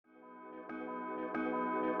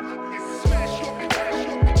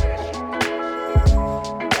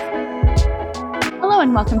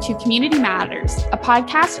and welcome to Community Matters, a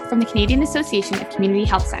podcast from the Canadian Association of Community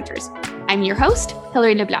Health Centres. I'm your host,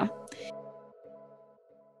 Hilary Leblanc.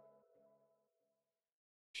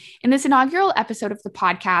 In this inaugural episode of the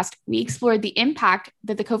podcast, we explored the impact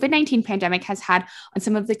that the COVID-19 pandemic has had on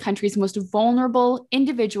some of the country's most vulnerable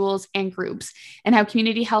individuals and groups, and how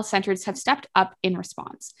community health centres have stepped up in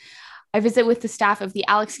response. I visit with the staff of the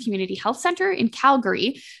Alex Community Health Centre in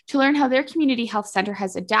Calgary to learn how their community health centre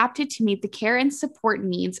has adapted to meet the care and support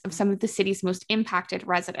needs of some of the city's most impacted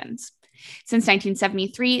residents. Since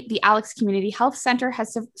 1973, the Alex Community Health Centre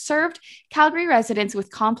has served Calgary residents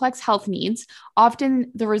with complex health needs,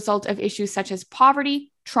 often the result of issues such as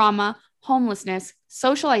poverty, trauma, homelessness,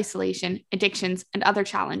 social isolation, addictions, and other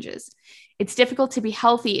challenges. It's difficult to be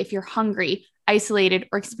healthy if you're hungry, isolated,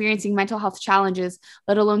 or experiencing mental health challenges,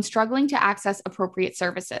 let alone struggling to access appropriate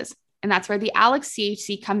services. And that's where the Alex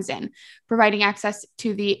CHC comes in, providing access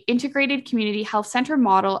to the integrated community health center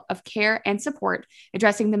model of care and support,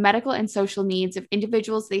 addressing the medical and social needs of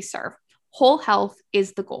individuals they serve. Whole health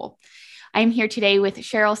is the goal. I am here today with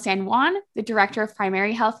Cheryl San Juan, the Director of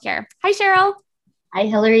Primary Healthcare. Hi, Cheryl. Hi,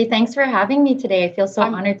 Hilary. Thanks for having me today. I feel so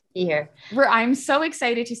honored to be here. I'm so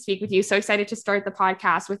excited to speak with you. So excited to start the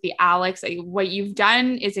podcast with the Alex. What you've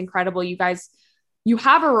done is incredible. You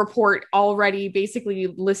have a report already basically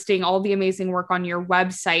listing all the amazing work on your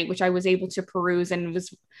website, which I was able to peruse and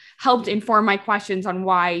was helped inform my questions on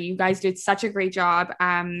why you guys did such a great job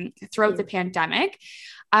throughout the pandemic.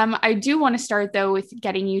 I do want to start, though, with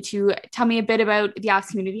getting you to tell me a bit about the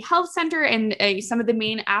Alex Community Health Centre and some of the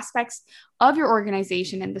main aspects of your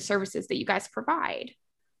organization and the services that you guys provide.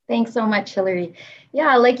 Thanks so much, Hilary.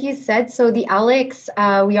 Yeah, like you said, so the Alex,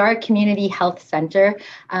 we are a community health center.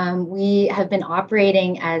 We have been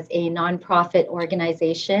operating as a nonprofit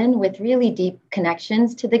organization with really deep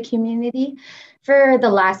connections to the community for the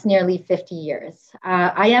last nearly 50 years.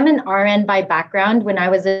 I am an RN by background. When I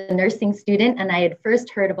was a nursing student and I had first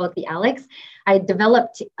heard about the Alex, I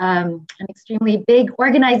developed an extremely big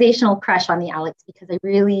organizational crush on the Alex because I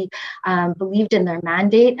really believed in their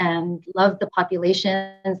mandate and loved the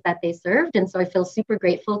populations that they served. And so I feel super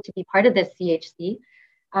grateful to be part of this CHC.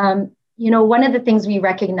 One of the things we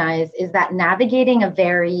recognize is that navigating a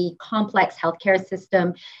very complex healthcare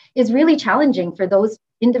system is really challenging for those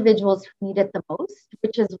individuals who need it the most,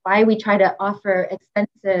 which is why we try to offer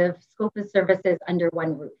extensive scope of services under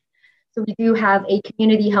one roof. So we do have a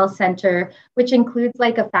community health center, which includes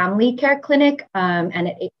like a family care clinic,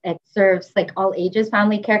 and it serves like all ages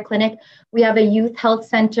family care clinic. We have a youth health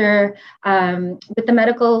center with the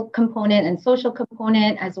medical component and social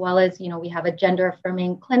component, as well as, we have a gender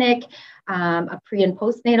affirming clinic, a pre and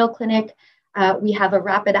postnatal clinic. We have a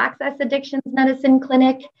rapid access addictions medicine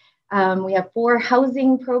clinic. We have 4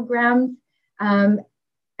 housing programs.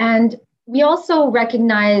 And we also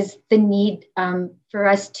recognize the need for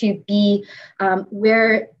us to be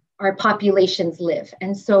where our populations live.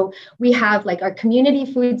 And so we have like our community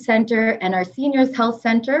food center and our seniors health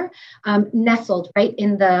center nestled right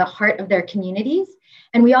in the heart of their communities.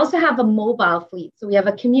 And we also have a mobile fleet. So we have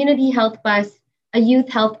a community health bus, a youth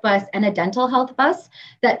health bus, and a dental health bus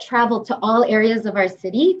that travel to all areas of our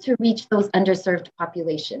city to reach those underserved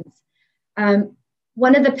populations.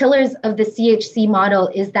 One of the pillars of the CHC model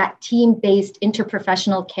is that team-based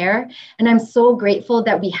interprofessional care. And I'm so grateful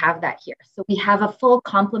that we have that here. So we have a full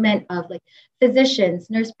complement of like physicians,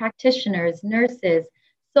 nurse practitioners, nurses,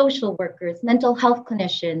 social workers, mental health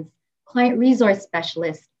clinicians, client resource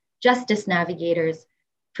specialists, justice navigators,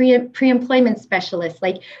 pre-employment specialists,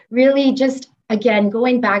 like really just, again,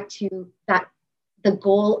 going back to that, the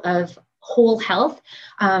goal of whole health.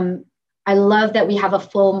 I love that we have a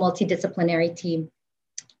full multidisciplinary team.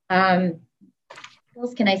 What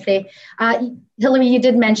else can I say? Hilary, you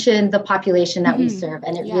did mention the population that we serve,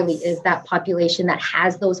 and it really is that population that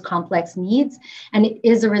has those complex needs. And it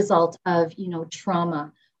is a result of,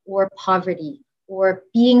 trauma or poverty or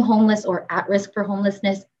being homeless or at risk for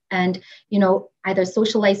homelessness and, either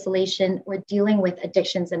social isolation or dealing with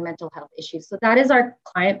addictions and mental health issues. So that is our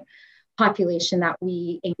client population that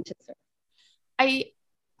we aim to serve.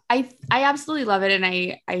 I absolutely love it. And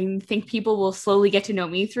I think people will slowly get to know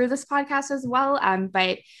me through this podcast as well.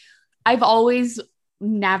 But I've always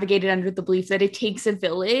navigated under the belief that it takes a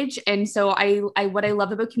village. And so what I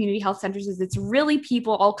love about community health centers is it's really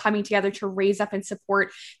people all coming together to raise up and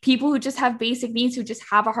support people who just have basic needs, who just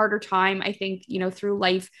have a harder time. I think, through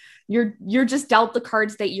life, you're just dealt the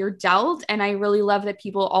cards that you're dealt. And I really love that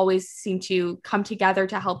people always seem to come together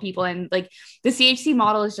to help people. And like the CHC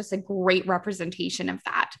model is just a great representation of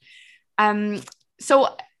that.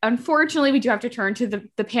 So unfortunately, we do have to turn to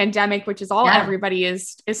the pandemic, which is all everybody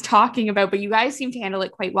is talking about, but you guys seem to handle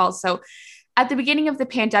it quite well. So at the beginning of the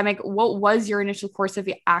pandemic, what was your initial course of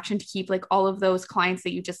action to keep like all of those clients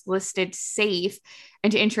that you just listed safe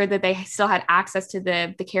and to ensure that they still had access to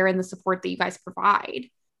the care and the support that you guys provide?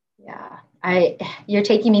 Yeah, you're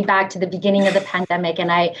taking me back to the beginning of the pandemic.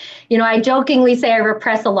 And I jokingly say I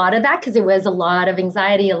repress a lot of that because it was a lot of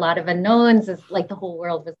anxiety, a lot of unknowns. It's like the whole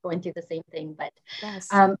world was going through the same thing. But yes.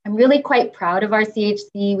 I'm really quite proud of our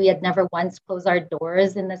CHC. We had never once closed our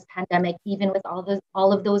doors in this pandemic, even with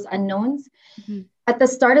all of those unknowns. Mm-hmm. At the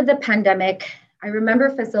start of the pandemic, I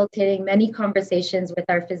remember facilitating many conversations with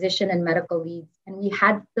our physician and medical leads, and we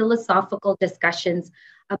had philosophical discussions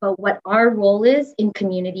about what our role is in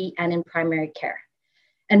community and in primary care.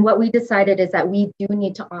 And what we decided is that we do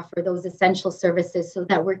need to offer those essential services so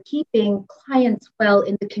that we're keeping clients well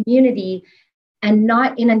in the community and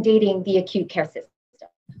not inundating the acute care system.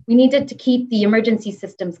 We needed to keep the emergency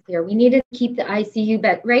systems clear. We needed to keep the ICU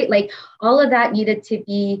bed, right? Like all of that needed to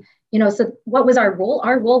be, so what was our role?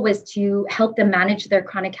 Our role was to help them manage their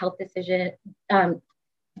chronic health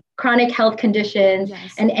conditions,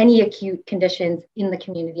 yes, and any acute conditions in the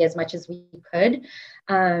community as much as we could.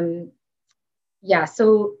 So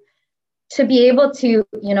to be able to,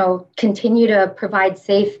 continue to provide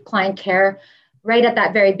safe client care, right at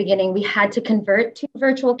that very beginning, we had to convert to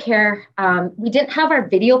virtual care. We didn't have our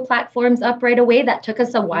video platforms up right away. That took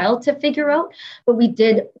us a while to figure out, but we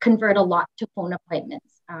did convert a lot to phone appointments.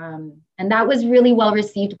 And that was really well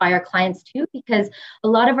received by our clients too, because a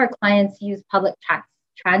lot of our clients use public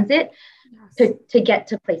transit, yes, to get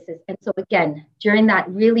to places. And so again, during that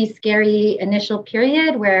really scary initial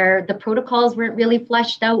period where the protocols weren't really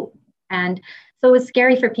fleshed out, and so it was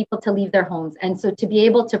scary for people to leave their homes. And so to be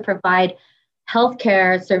able to provide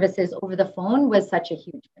healthcare services over the phone was such a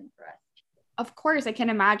huge win for us. Of course, I can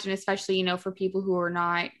imagine, especially, for people who are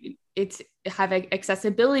not, have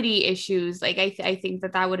accessibility issues. Like I think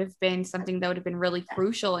that would have been something that would have been really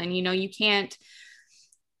crucial. And,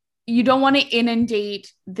 you don't want to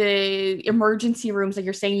inundate the emergency rooms. Like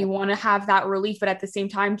you're saying, you want to have that relief, but at the same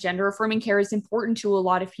time, gender affirming care is important to a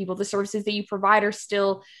lot of people. The services that you provide are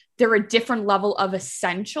still, they're a different level of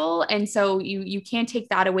essential. And so you can't take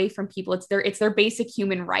that away from people. It's their basic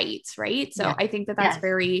human rights, right? So yeah. I think that's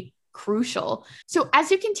very crucial. So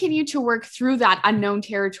as you continue to work through that unknown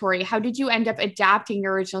territory, how did you end up adapting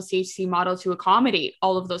your original CHC model to accommodate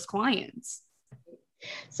all of those clients?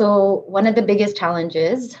 So one of the biggest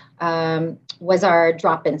challenges was our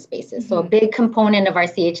drop-in spaces. Mm-hmm. So a big component of our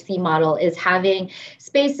CHC model is having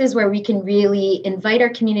spaces where we can really invite our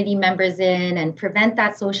community members in and prevent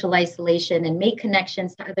that social isolation and make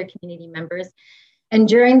connections to other community members. And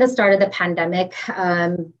during the start of the pandemic,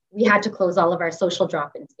 we had to close all of our social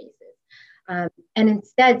drop-in spaces. And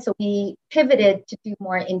instead, so we pivoted to do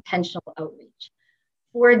more intentional outreach.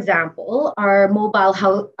 For example, our mobile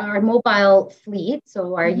fleet,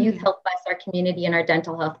 so our mm-hmm. youth health bus, our community, and our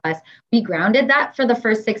dental health bus, we grounded that for the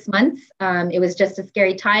first 6 months. It was just a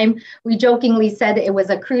scary time. We jokingly said it was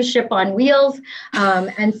a cruise ship on wheels.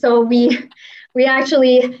 And so we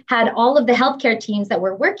actually had all of the healthcare teams that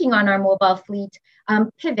were working on our mobile fleet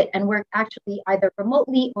pivot and work actually either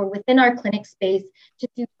remotely or within our clinic space to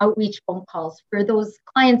do outreach phone calls for those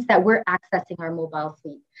clients that were accessing our mobile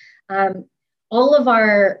fleet. All of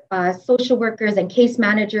our social workers and case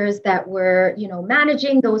managers that were,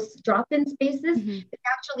 managing those drop-in spaces, mm-hmm. they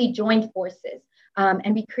actually joined forces.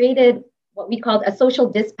 And we created what we called a social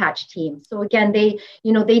dispatch team. So again, they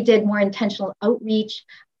did more intentional outreach.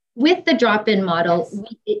 With the drop-in model,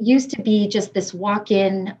 yes. It used to be just this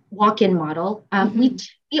walk-in model. Mm-hmm.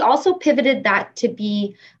 We also pivoted that to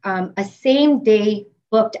be a same-day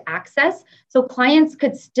booked access. So clients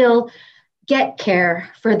could still get care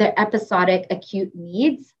for their episodic acute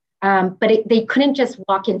needs, but they couldn't just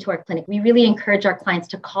walk into our clinic. We really encourage our clients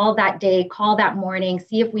to call that day, call that morning,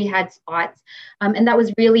 see if we had spots. And that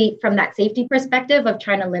was really from that safety perspective of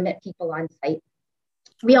trying to limit people on site.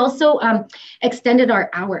 We also extended our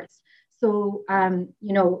hours. So,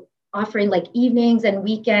 offering like evenings and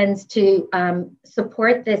weekends to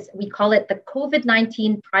support this, we call it the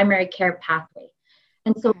COVID-19 primary care pathway.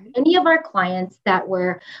 And so any of our clients that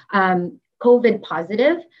were COVID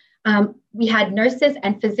positive, we had nurses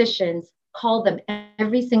and physicians call them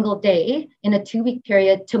every single day in a 2-week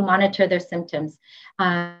period to monitor their symptoms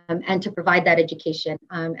and to provide that education.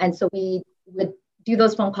 And so we would do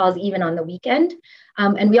those phone calls even on the weekend.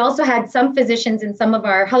 And we also had some physicians in some of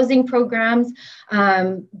our housing programs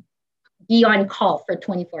be on call for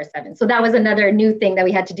 24/7. So that was another new thing that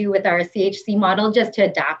we had to do with our CHC model just to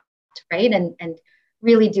adapt, right? And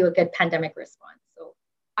really do a good pandemic response.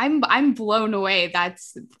 I'm blown away.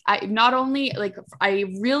 Not only like, I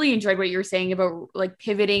really enjoyed what you were saying about like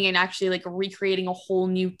pivoting and actually like recreating a whole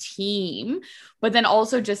new team, but then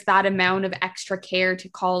also just that amount of extra care to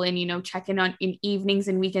call in, check in on in evenings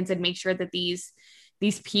and weekends and make sure that these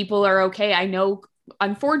people are okay. I know,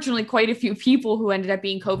 unfortunately, quite a few people who ended up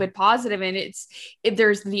being COVID positive, and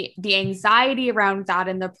there's the anxiety around that,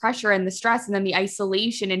 and the pressure and the stress, and then the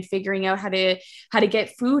isolation, and figuring out how to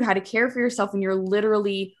get food, how to care for yourself when you're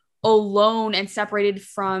literally alone and separated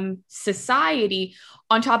from society,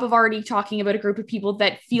 on top of already talking about a group of people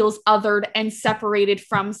that feels othered and separated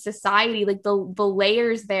from society. Like the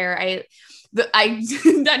layers there,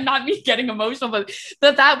 that, not me getting emotional,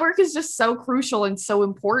 but that work is just so crucial and so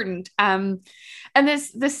important. And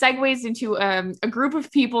this segues into a group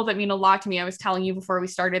of people that mean a lot to me. I was telling you before we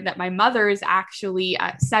started that my mother is actually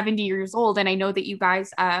 70 years old, and I know that you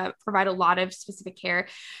guys provide a lot of specific care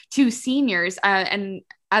to seniors. And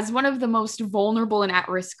as one of the most vulnerable and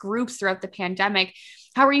at-risk groups throughout the pandemic,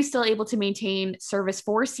 how are you still able to maintain service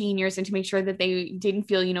for seniors and to make sure that they didn't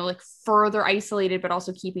feel, like further isolated, but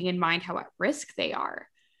also keeping in mind how at risk they are?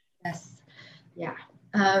 Yes. Yeah.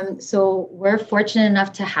 So we're fortunate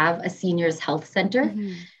enough to have a seniors health center,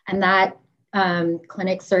 mm-hmm. and that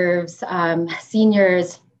clinic serves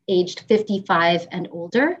seniors aged 55 and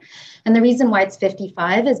older. And the reason why it's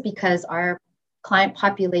 55 is because our client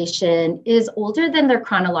population is older than their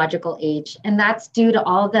chronological age. And that's due to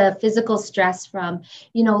all the physical stress from,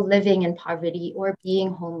 living in poverty or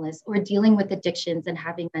being homeless or dealing with addictions and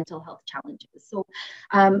having mental health challenges. So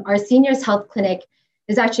our seniors health clinic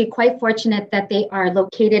is actually quite fortunate that they are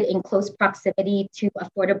located in close proximity to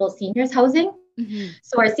affordable seniors housing. Mm-hmm.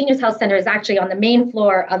 So our seniors health center is actually on the main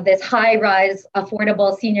floor of this high-rise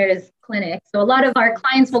affordable seniors clinic. So a lot of our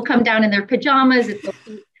clients will come down in their pajamas. It's so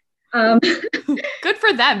cute. Good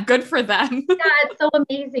for them. Yeah, it's so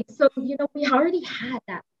amazing. So, we already had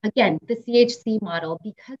that, again, the CHC model,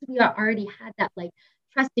 because we already had that like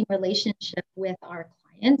trusting relationship with our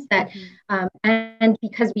clients that, mm-hmm. And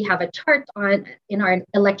because we have a chart in our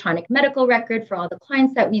electronic medical record for all the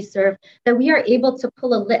clients that we serve, that we are able to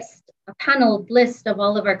pull a panel list of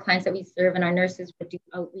all of our clients that we serve, and our nurses would do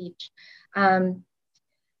outreach.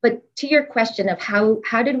 But to your question of how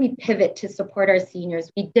did we pivot to support our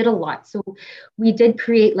seniors, we did a lot. So we did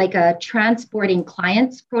create like a transporting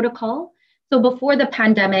clients protocol. So before the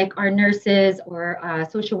pandemic, our nurses or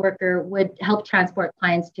social worker would help transport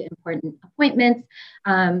clients to important appointments.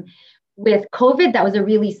 With COVID, that was a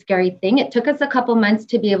really scary thing. It took us a couple months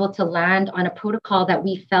to be able to land on a protocol that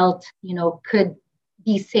we felt, could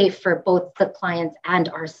be safe for both the clients and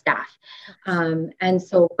our staff.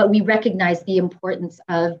 But we recognize the importance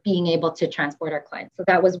of being able to transport our clients. So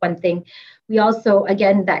that was one thing. We also,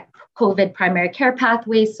 again, that COVID primary care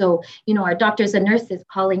pathway. So, our doctors and nurses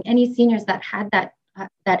calling any seniors that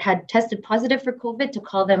had tested positive for COVID, to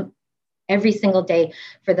call them every single day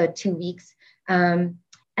for the 2 weeks. And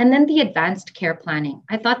then the advanced care planning.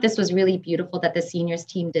 I thought this was really beautiful that the seniors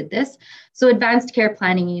team did this. So advanced care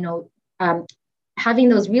planning, having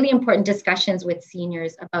those really important discussions with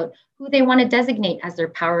seniors about who they want to designate as their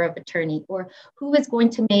power of attorney, or who is going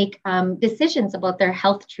to make decisions about their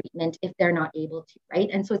health treatment if they're not able to, right?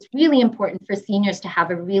 And so it's really important for seniors to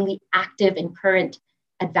have a really active and current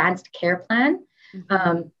advanced care plan.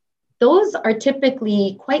 Mm-hmm. Those are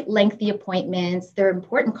typically quite lengthy appointments. They're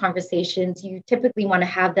important conversations. You typically want to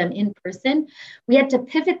have them in person. We had to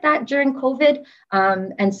pivot that during COVID.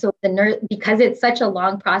 And so because it's such a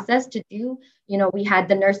long process to do, we had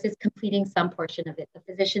the nurses completing some portion of it, the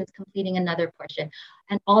physicians completing another portion,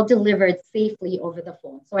 and all delivered safely over the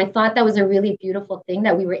phone. So I thought that was a really beautiful thing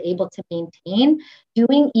that we were able to maintain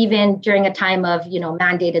doing even during a time of,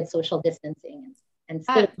 mandated social distancing and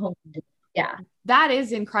stay home. Yeah. That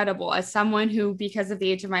is incredible. As someone who, because of the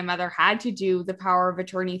age of my mother, had to do the power of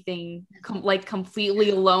attorney thing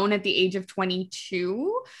completely alone at the age of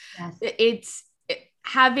 22, yes.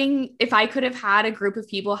 If I could have had a group of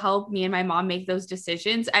people help me and my mom make those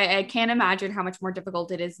decisions, I can't imagine how much more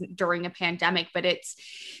difficult it is during a pandemic, but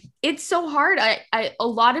it's so hard. A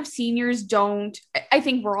lot of seniors I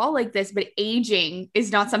think we're all like this, but aging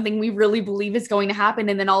is not something we really believe is going to happen.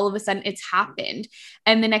 And then all of a sudden it's happened.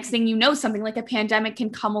 And the next thing you know, something like a pandemic can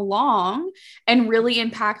come along and really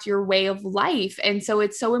impact your way of life. And so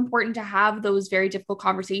it's so important to have those very difficult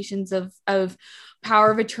conversations of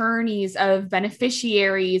power of attorneys, of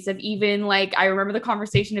beneficiaries, of even I remember the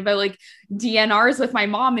conversation about DNRs with my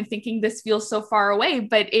mom and thinking this feels so far away,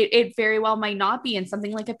 but it very well might not be. And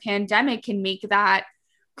something like a pandemic can make that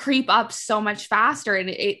creep up so much faster.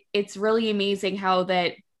 And it's really amazing how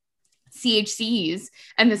that CHCs,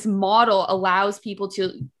 and this model allows people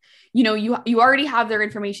to, you already have their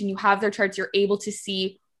information, you have their charts, you're able to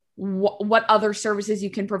see what other services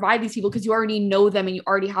you can provide these people because you already know them and you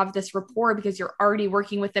already have this rapport because you're already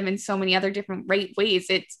working with them in so many other different ways.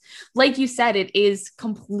 It's like you said, it is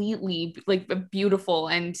completely like beautiful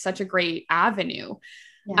and such a great avenue.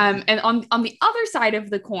 Yeah. And on the other side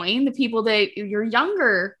of the coin, the people that your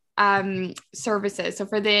younger services. So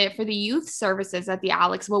for the youth services at the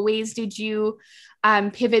Alex, what ways did you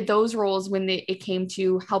pivot those roles when it came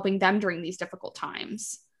to helping them during these difficult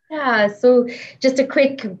times? Yeah, so just a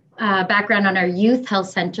quick background on our youth health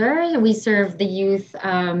center. We serve the youth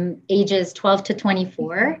ages 12 to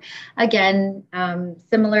 24. Again,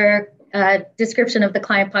 similar description of the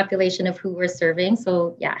client population of who we're serving.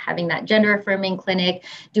 So yeah, having that gender affirming clinic,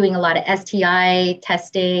 doing a lot of STI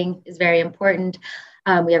testing is very important.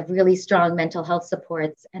 We have really strong mental health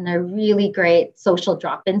supports and a really great social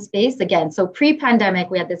drop-in space. Again, so pre-pandemic,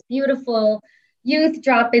 we had this beautiful youth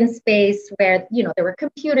drop-in space where, there were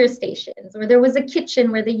computer stations, or there was a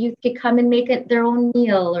kitchen where the youth could come and make it their own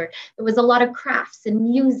meal, or there was a lot of crafts and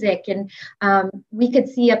music. And we could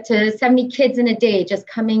see up to 70 kids in a day just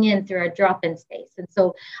coming in through our drop-in space. And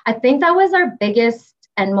so I think that was our biggest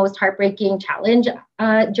and most heartbreaking challenge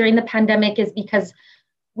during the pandemic, is because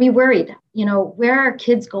we worried, where are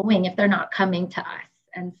kids going if they're not coming to us?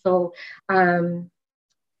 And so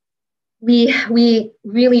we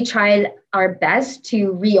really tried our best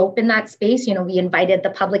to reopen that space. We invited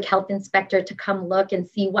the public health inspector to come look and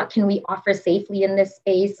see what can we offer safely in this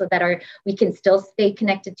space so that we can still stay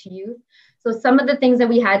connected to youth. So some of the things that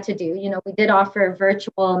we had to do, we did offer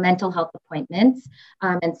virtual mental health appointments.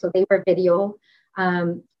 And so they were video.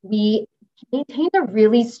 We maintained a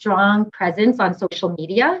really strong presence on social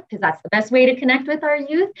media, because that's the best way to connect with our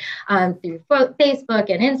youth, through Facebook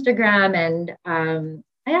and Instagram. And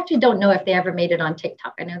I actually don't know if they ever made it on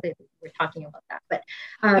TikTok. I know they were talking about that, but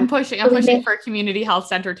I'm pushing for a community health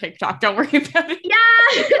center TikTok. Don't worry about it. Yeah.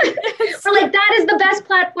 We're like, that is the best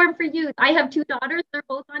platform for youth. I have 2 daughters. They're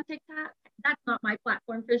both on TikTok. That's not my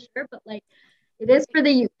platform for sure, but like, it is for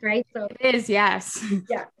the youth, right? So it is, yes.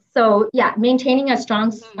 Yeah. So yeah, maintaining a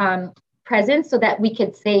strong presence so that we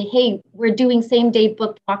could say, hey, we're doing same day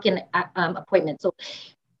booked walk-in appointments. So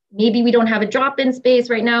maybe we don't have a drop-in space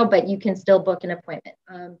right now, but you can still book an appointment.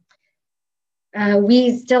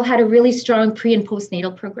 We still had a really strong pre and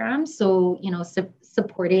postnatal program. So,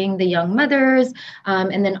 supporting the young mothers,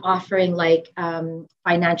 and then offering like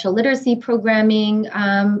financial literacy programming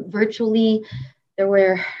virtually.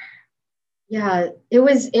 It's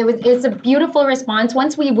a beautiful response.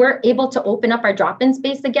 Once we were able to open up our drop-in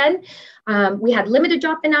space again, we had limited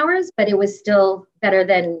drop-in hours, but it was still better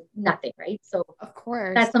than nothing, right? So of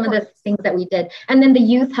course, that's some of the things that we did. And then the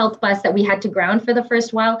youth health bus that we had to ground for the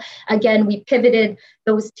first while, again, we pivoted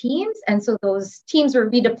those teams. And so those teams were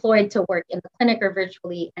redeployed to work in the clinic or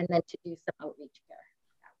virtually, and then to do some outreach care.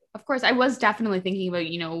 Of course, I was definitely thinking about,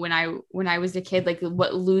 when I was a kid, like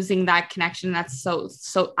what losing that connection, that's so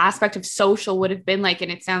aspect of social would have been like.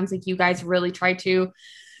 And it sounds like you guys really tried to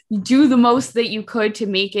do the most that you could to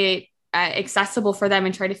make it accessible for them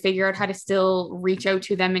and try to figure out how to still reach out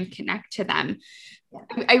to them and connect to them.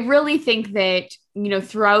 Yeah. I really think that,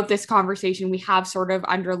 throughout this conversation, we have sort of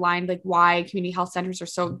underlined like why community health centers are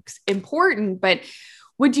so important, but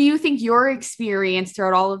what do you think your experience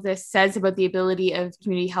throughout all of this says about the ability of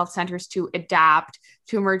community health centers to adapt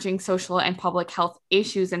to emerging social and public health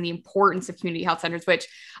issues and the importance of community health centers, which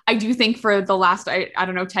I do think for the last, I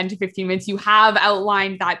don't know, 10 to 15 minutes, you have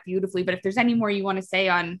outlined that beautifully. But if there's any more you want to say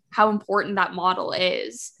on how important that model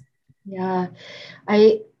is. Yeah,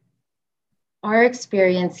 our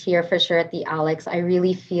experience here for sure at the Alex, I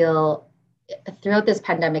really feel throughout this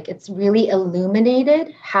pandemic, it's really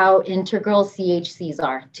illuminated how integral CHCs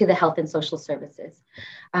are to the health and social services.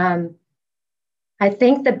 I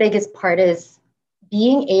think the biggest part is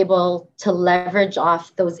being able to leverage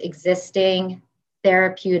off those existing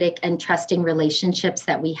therapeutic and trusting relationships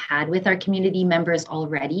that we had with our community members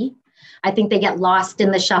already. I think they get lost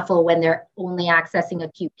in the shuffle when they're only accessing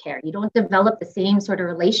acute care. You don't develop the same sort of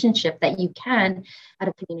relationship that you can at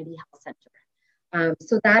a community health center.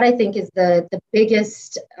 So that I think is the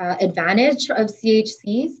biggest advantage of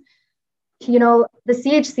CHCs. The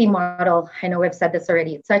CHC model, I know I've said this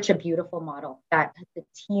already, it's such a beautiful model, that the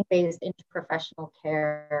team-based interprofessional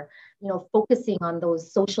care, focusing on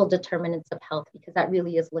those social determinants of health, because that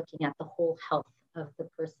really is looking at the whole health of the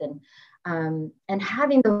person, and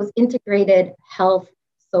having those integrated health,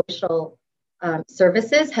 social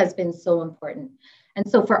services has been so important. And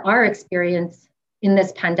so for our experience in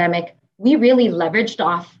this pandemic, we really leveraged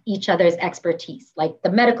off each other's expertise, like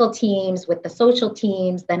the medical teams with the social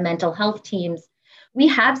teams, the mental health teams. We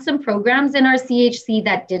have some programs in our CHC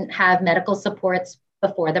that didn't have medical supports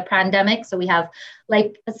before the pandemic. So we have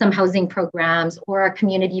like some housing programs or our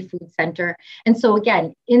community food center. And so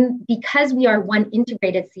again, because we are one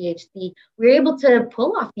integrated CHC, we're able to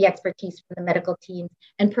pull off the expertise from the medical teams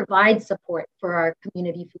and provide support for our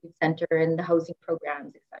community food center and the housing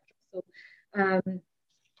programs, et cetera. So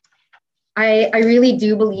I really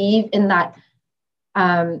do believe in that,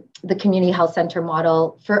 the community health center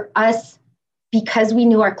model for us, because we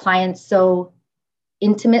knew our clients so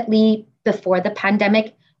intimately before the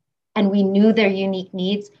pandemic and we knew their unique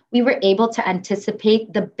needs, we were able to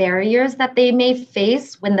anticipate the barriers that they may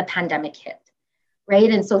face when the pandemic hit, right?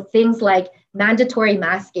 And so things like mandatory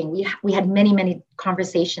masking, we had many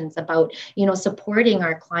conversations about, supporting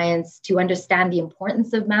our clients to understand the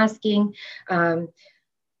importance of masking.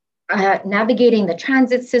 Navigating the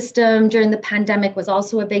transit system during the pandemic was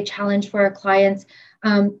also a big challenge for our clients.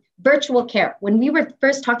 Virtual care. When we were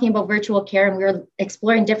first talking about virtual care and we were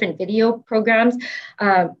exploring different video platforms,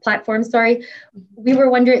 we were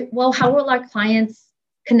wondering, well, how will our clients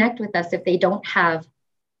connect with us if they don't have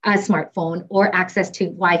a smartphone or access to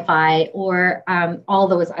Wi-Fi or all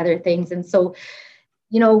those other things? And so,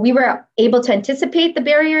 we were able to anticipate the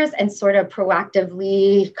barriers and sort of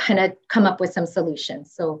proactively kind of come up with some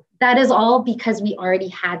solutions. So that is all because we already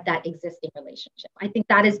had that existing relationship. I think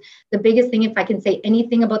that is the biggest thing. If I can say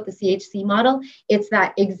anything about the CHC model, it's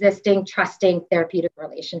that existing, trusting therapeutic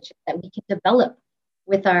relationship that we can develop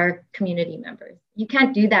with our community members. You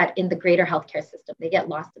can't do that in the greater healthcare system. They get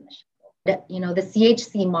lost in the shuffle. The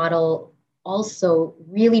CHC model also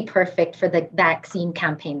really perfect for the vaccine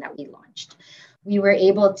campaign that we launched. We were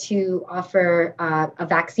able to offer a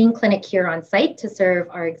vaccine clinic here on site to serve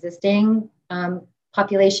our existing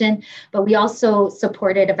population, but we also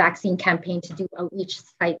supported a vaccine campaign to do outreach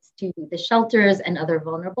sites to the shelters and other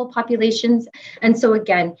vulnerable populations. And so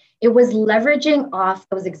again, it was leveraging off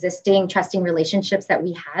those existing trusting relationships that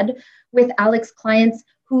we had with Alex clients,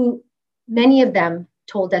 who many of them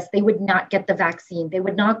told us they would not get the vaccine. They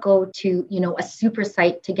would not go to, a super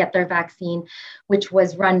site to get their vaccine, which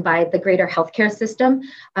was run by the greater healthcare system,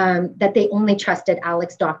 that they only trusted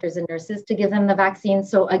Alex doctors and nurses to give them the vaccine.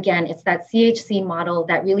 So again, it's that CHC model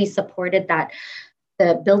that really supported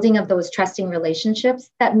the building of those trusting relationships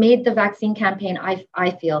that made the vaccine campaign,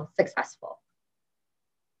 I feel, successful.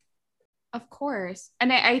 Of course.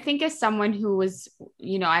 And I think as someone who was,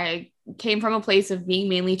 I came from a place of being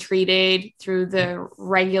mainly treated through the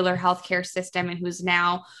regular healthcare system and who's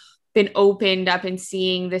now been opened up and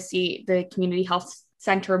seeing the community health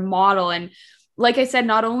center model. And like I said,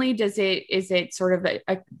 not only is it sort of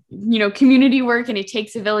a community work and it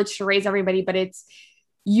takes a village to raise everybody, but it's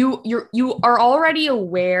you are already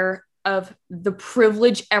aware of the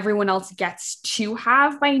privilege everyone else gets to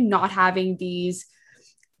have by not having these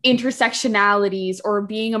intersectionalities or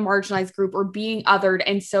being a marginalized group or being othered.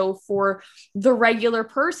 And so for the regular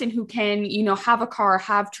person who can, have a car,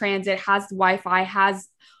 have transit, has Wi-Fi, has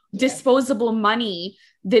disposable money,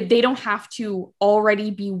 that they don't have to already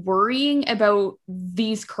be worrying about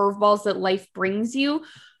these curveballs that life brings you.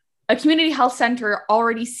 A community health center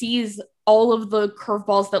already sees all of the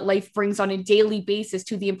curveballs that life brings on a daily basis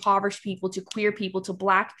to the impoverished people, to queer people, to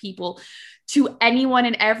Black people, to anyone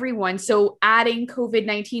and everyone. So adding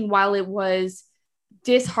COVID-19, while it was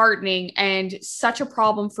disheartening and such a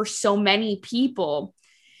problem for so many people,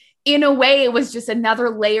 in a way, it was just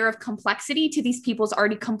another layer of complexity to these people's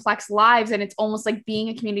already complex lives. And it's almost like being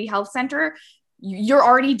a community health center, you're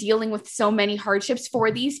already dealing with so many hardships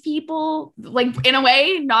for these people, like in a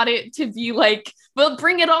way, not it to be like, well,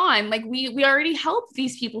 bring it on. Like we already help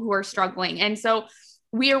these people who are struggling. And so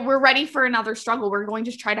we're ready for another struggle. We're going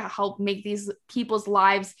to try to help make these people's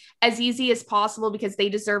lives as easy as possible because they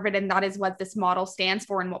deserve it. And that is what this model stands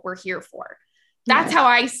for and what we're here for. That's how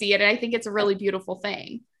I see it. And I think it's a really beautiful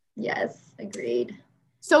thing. Yes, agreed.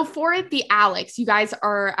 So for the Alex, you guys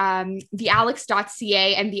are the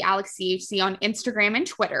alex.ca and the Alex CHC on Instagram and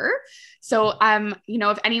Twitter. So,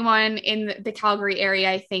 if anyone in the Calgary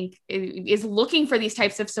area, I think is looking for these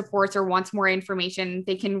types of supports or wants more information,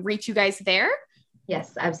 they can reach you guys there.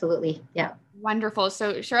 Yes, absolutely. Yeah. Wonderful.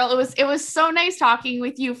 So Cheryl, it was so nice talking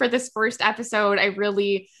with you for this first episode.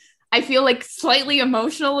 I feel like slightly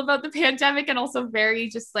emotional about the pandemic and also very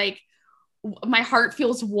just like, my heart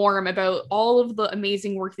feels warm about all of the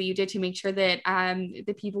amazing work that you did to make sure that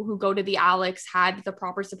the people who go to the Alex had the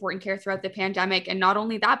proper support and care throughout the pandemic. And not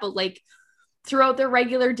only that, but like throughout their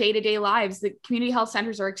regular day-to-day lives. The community health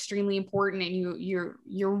centers are extremely important, and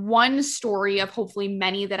you're one story of hopefully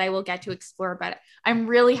many that I will get to explore. But I'm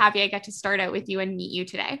really happy I got to start out with you and meet you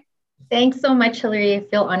today. Thanks so much, Hillary. I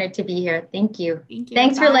feel honored to be here. Thank you. Thank you.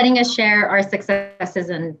 Thanks Bye. for letting us share our successes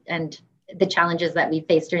and the challenges that we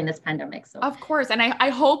faced during this pandemic. So of course. And I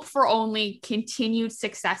hope for only continued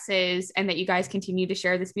successes, and that you guys continue to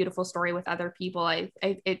share this beautiful story with other people.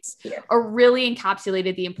 It's a really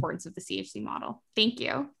encapsulated the importance of the CHC model. Thank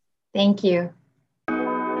you. Thank you.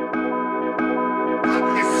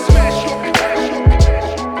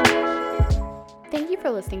 Thank you for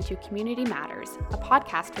listening to Community Matters, a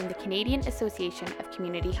podcast from the Canadian Association of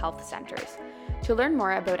Community Health Centres. To learn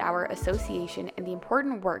more about our association and the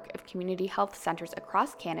important work of community health centres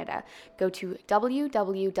across Canada, go to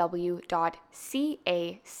www.cachc.ca.